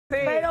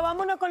Pero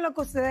vámonos con lo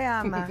que ustedes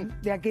aman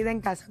de aquí de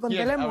En Casa con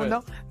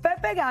Telemundo.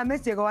 Pepe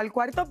Gámez llegó al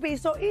cuarto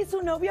piso y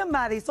su novio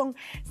Madison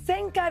se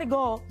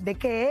encargó de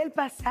que él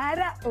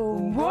pasara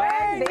un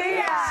buen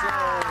día.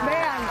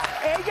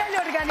 Vean, ella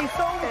le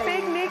organizó un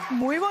picnic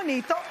muy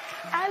bonito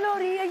a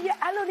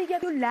la orilla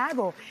de un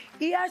lago,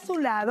 y a su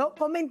lado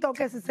comentó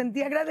que se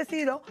sentía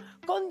agradecido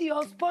con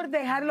Dios por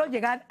dejarlo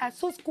llegar a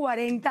sus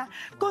 40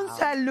 con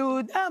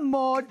salud,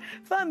 amor,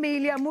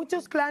 familia,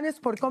 muchos planes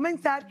por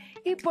comenzar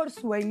y por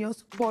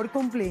sueños por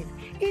cumplir.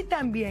 Y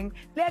también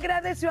le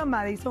agradeció a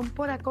Madison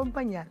por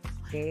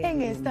acompañarnos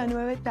en esta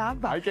nueva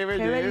etapa. ¡Ay, qué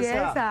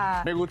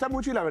belleza! Me gusta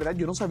mucho, y la verdad,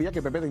 yo no sabía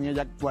que Pepe tenía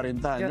ya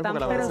 40 años, porque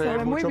la verdad se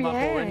ve mucho más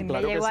joven.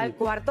 Claro que llegó sí. al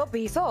cuarto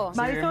piso.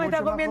 Madison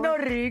está comiendo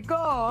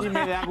rico. Y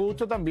me da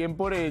gusto también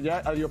por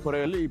ella, adiós por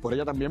él y por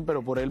ella también,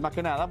 pero por él más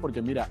que nada,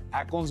 porque mira,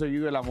 ha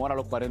conseguido el amor a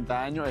los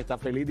 40 años, está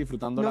feliz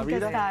disfrutando la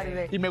vida.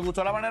 Tarde. Y me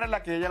gustó la manera en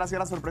la que ella le hacía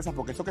las sorpresas,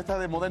 porque eso que está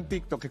de moda en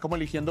TikTok, que es como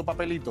eligiendo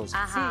papelitos,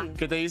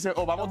 que te dice,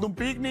 o vamos de un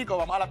picnic o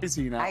vamos a la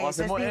piscina, o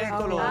hacemos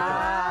esto, lo otro.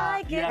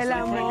 ¡Ay, qué el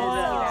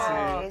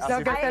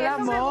amor! Lo que es el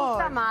amor. Me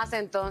gusta más,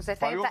 entonces.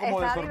 Está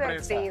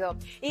divertido.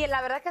 Y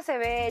la verdad es que se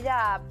ve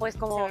ella, pues,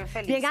 como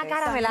bien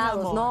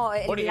acaramelados, ¿no?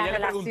 Bueno, y ella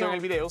le preguntó en el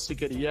video si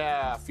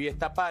quería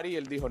fiesta party, y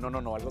él dijo, no,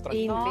 algo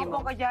tranquilo. No,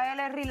 porque ya él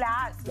es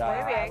relax.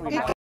 Ya, muy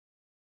bien.